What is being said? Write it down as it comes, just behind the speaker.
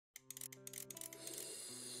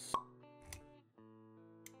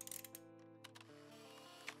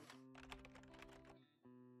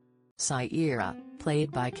Saira,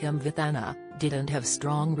 played by Kim Vitana, didn't have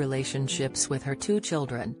strong relationships with her two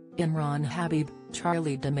children, Imran Habeeb,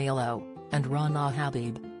 Charlie D'Amelio, and Rana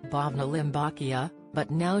Habeeb, Bhavna Limbakia, but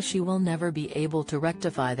now she will never be able to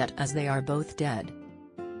rectify that as they are both dead.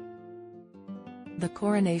 The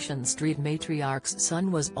Coronation Street matriarch's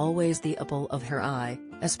son was always the apple of her eye,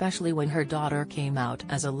 especially when her daughter came out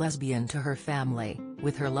as a lesbian to her family,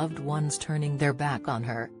 with her loved ones turning their back on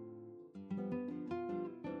her.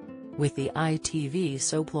 With the ITV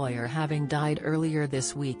soap lawyer having died earlier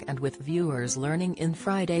this week and with viewers learning in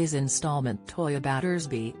Friday's installment Toya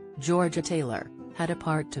Battersby, Georgia Taylor, had a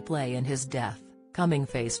part to play in his death, coming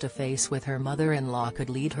face to face with her mother-in-law could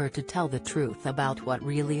lead her to tell the truth about what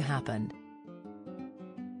really happened.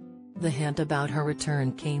 The hint about her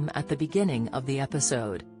return came at the beginning of the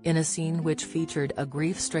episode, in a scene which featured a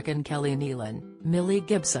grief-stricken Kelly Nealon, Millie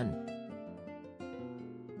Gibson.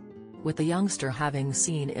 With the youngster having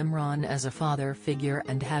seen Imran as a father figure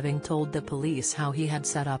and having told the police how he had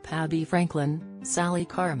set up Abby Franklin, Sally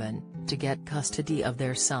Carmen, to get custody of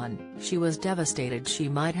their son, she was devastated she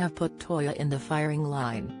might have put Toya in the firing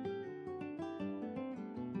line.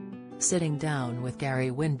 Sitting down with Gary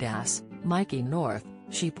Windass, Mikey North,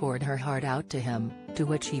 she poured her heart out to him, to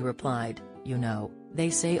which he replied, "You know, they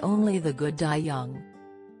say only the good die young.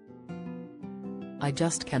 I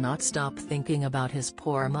just cannot stop thinking about his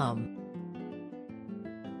poor mum."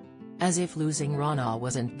 As if losing Rana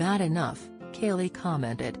wasn't bad enough, Kaylee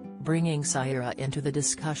commented, bringing Saira into the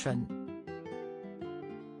discussion.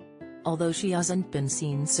 Although she hasn't been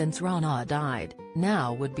seen since Rana died,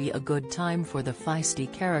 now would be a good time for the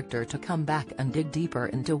feisty character to come back and dig deeper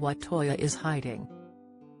into what Toya is hiding.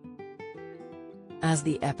 As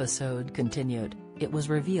the episode continued, it was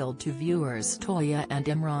revealed to viewers Toya and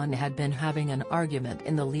Imran had been having an argument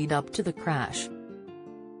in the lead-up to the crash.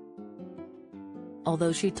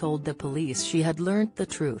 Although she told the police she had learnt the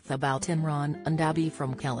truth about Imran and Abby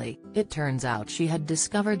from Kelly, it turns out she had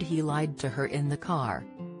discovered he lied to her in the car.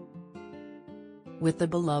 With the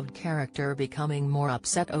beloved character becoming more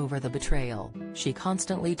upset over the betrayal, she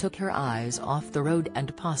constantly took her eyes off the road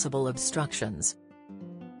and possible obstructions.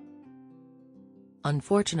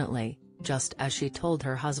 Unfortunately, just as she told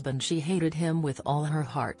her husband she hated him with all her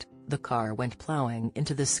heart, the car went plowing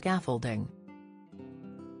into the scaffolding.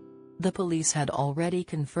 The police had already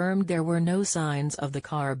confirmed there were no signs of the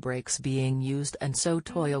car brakes being used, and so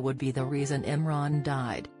Toya would be the reason Imran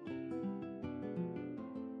died.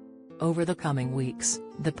 Over the coming weeks,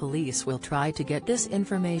 the police will try to get this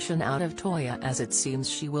information out of Toya, as it seems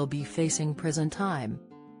she will be facing prison time.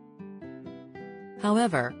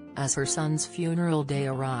 However, as her son's funeral day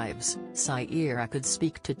arrives, Saira could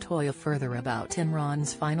speak to Toya further about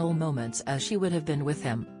Imran's final moments as she would have been with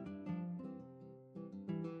him.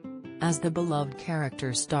 As the beloved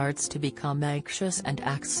character starts to become anxious and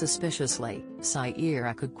acts suspiciously,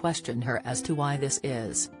 Saira could question her as to why this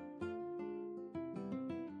is.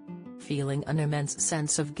 Feeling an immense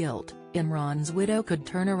sense of guilt, Imran's widow could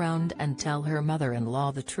turn around and tell her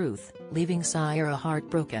mother-in-law the truth, leaving Saira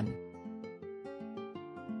heartbroken.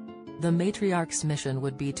 The matriarch's mission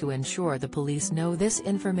would be to ensure the police know this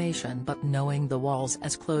information, but knowing the walls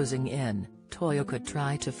as closing in, Toya could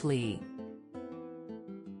try to flee.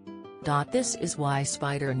 This is why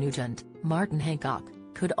Spider Nugent, Martin Hancock,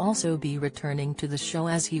 could also be returning to the show,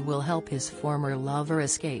 as he will help his former lover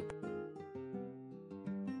escape.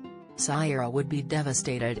 Saira would be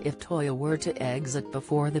devastated if Toya were to exit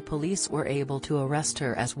before the police were able to arrest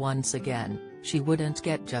her, as once again, she wouldn't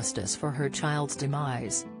get justice for her child's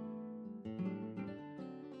demise.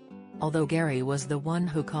 Although Gary was the one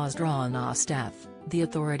who caused Rana's death, the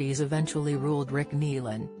authorities eventually ruled Rick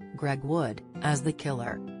Nealon, Greg Wood, as the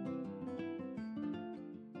killer.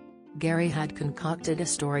 Gary had concocted a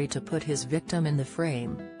story to put his victim in the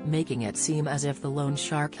frame, making it seem as if the loan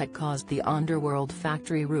shark had caused the underworld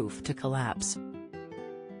factory roof to collapse.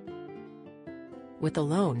 With the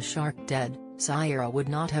loan shark dead, Saira would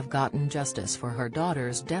not have gotten justice for her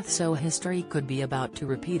daughter's death, so history could be about to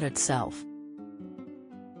repeat itself.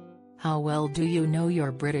 How well do you know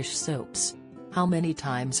your British soaps? How many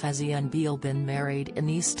times has Ian Beale been married in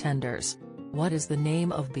EastEnders? What is the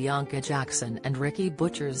name of Bianca Jackson and Ricky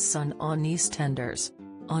Butcher's son on EastEnders?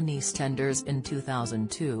 On EastEnders in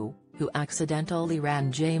 2002, who accidentally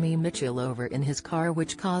ran Jamie Mitchell over in his car,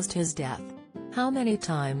 which caused his death? How many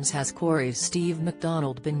times has Corey's Steve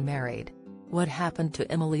MacDonald been married? What happened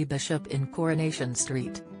to Emily Bishop in Coronation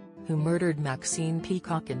Street? Who murdered Maxine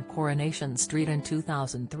Peacock in Coronation Street in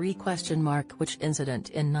 2003? Which incident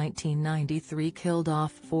in 1993 killed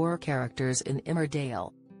off 4 characters in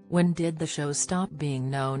Emmerdale? When did the show stop being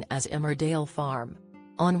known as Emmerdale Farm?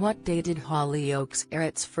 On what day did Hollyoaks air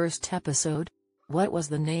its first episode? What was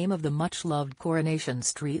the name of the much-loved Coronation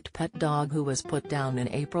Street pet dog who was put down in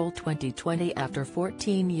April 2020 after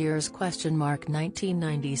 14 years?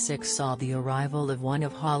 1996 saw the arrival of one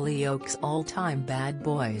of Hollyoaks' all-time bad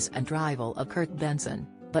boys and rival, a Kurt Benson,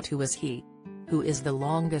 but who is he? Who is the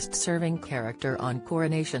longest-serving character on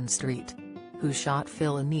Coronation Street? Who shot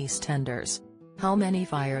Phil in EastEnders? How many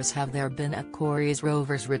fires have there been at Corey's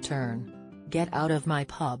Rover's return? Get out of my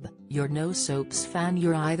pub, you're no soaps fan.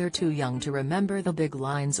 You're either too young to remember the big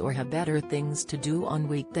lines or have better things to do on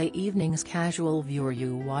weekday evenings. Casual viewer,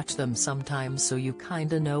 you watch them sometimes so you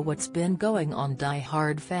kinda know what's been going on.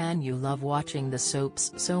 Die-hard fan, you love watching the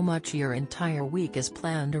soaps so much your entire week is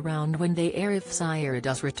planned around when they air. If Saira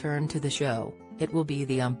does return to the show, it will be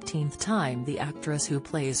the umpteenth time the actress who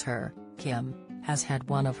plays her, Kim, has had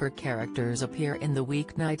one of her characters appear in the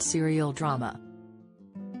weeknight serial drama.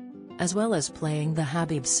 As well as playing the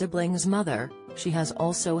Habeeb siblings' mother, she has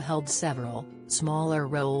also held several, smaller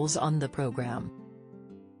roles on the program.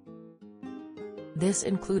 This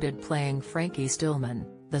included playing Frankie Stillman,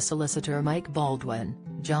 the solicitor Mike Baldwin,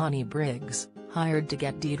 Johnny Briggs, hired to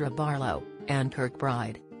get Deidre Barlow, and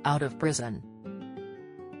Kirkbride, out of prison.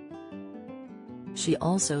 She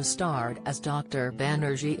also starred as Dr.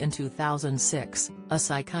 Banerjee in 2006, a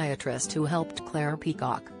psychiatrist who helped Claire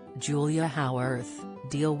Peacock, Julia Howarth,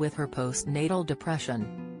 deal with her postnatal depression.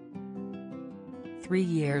 3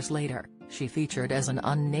 years later, she featured as an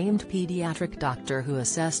unnamed pediatric doctor who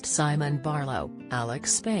assessed Simon Barlow,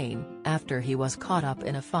 Alex Spain, after he was caught up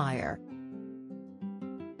in a fire.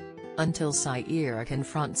 Until Saira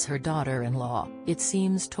confronts her daughter-in-law, it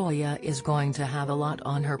seems Toya is going to have a lot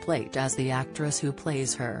on her plate, as the actress who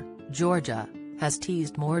plays her, Georgia, has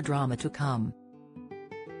teased more drama to come.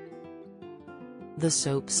 The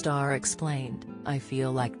soap star explained, "I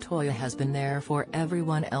feel like Toya has been there for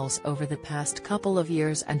everyone else over the past couple of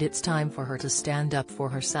years and it's time for her to stand up for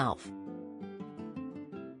herself.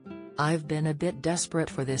 I've been a bit desperate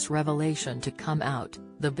for this revelation to come out,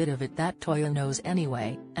 the bit of it that Toya knows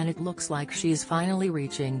anyway, and it looks like she's finally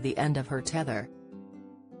reaching the end of her tether.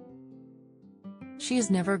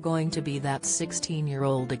 She's never going to be that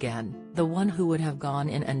 16-year-old again, the one who would have gone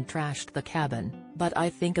in and trashed the cabin, but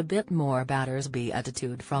I think a bit more Battersby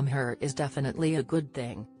attitude from her is definitely a good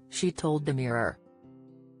thing," she told the Mirror.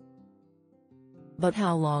 But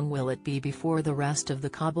how long will it be before the rest of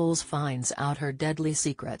the Cobbles finds out her deadly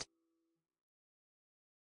secret?